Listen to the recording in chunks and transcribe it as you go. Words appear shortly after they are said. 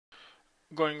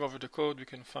Going over the code, we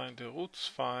can find the roots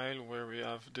file where we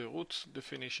have the roots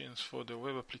definitions for the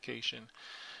web application.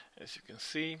 As you can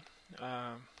see,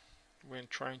 when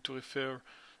trying to refer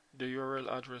the URL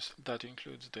address that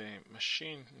includes the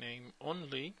machine name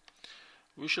only,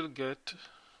 we shall get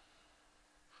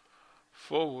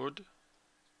forward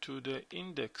to the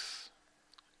index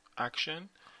action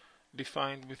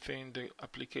defined within the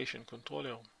application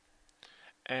controller.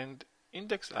 And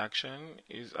index action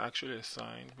is actually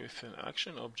assigned with an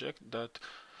action object that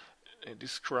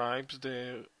describes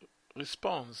the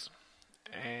response.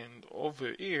 And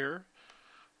over here,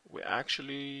 we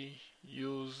actually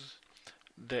use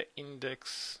the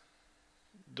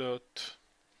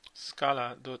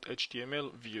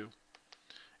index.scala.html view.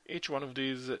 Each one of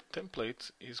these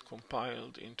templates is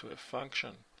compiled into a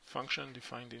function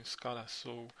defined in Scala.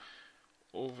 So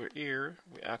over here,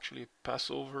 we actually pass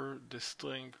over the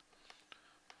string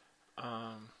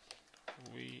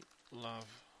we love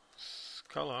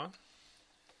Scala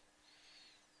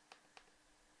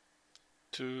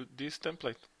to this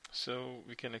template, so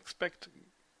we can expect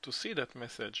to see that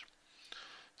message.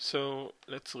 So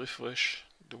let's refresh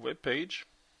the web page.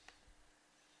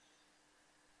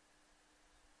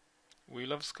 We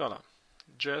love Scala,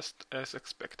 just as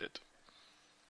expected.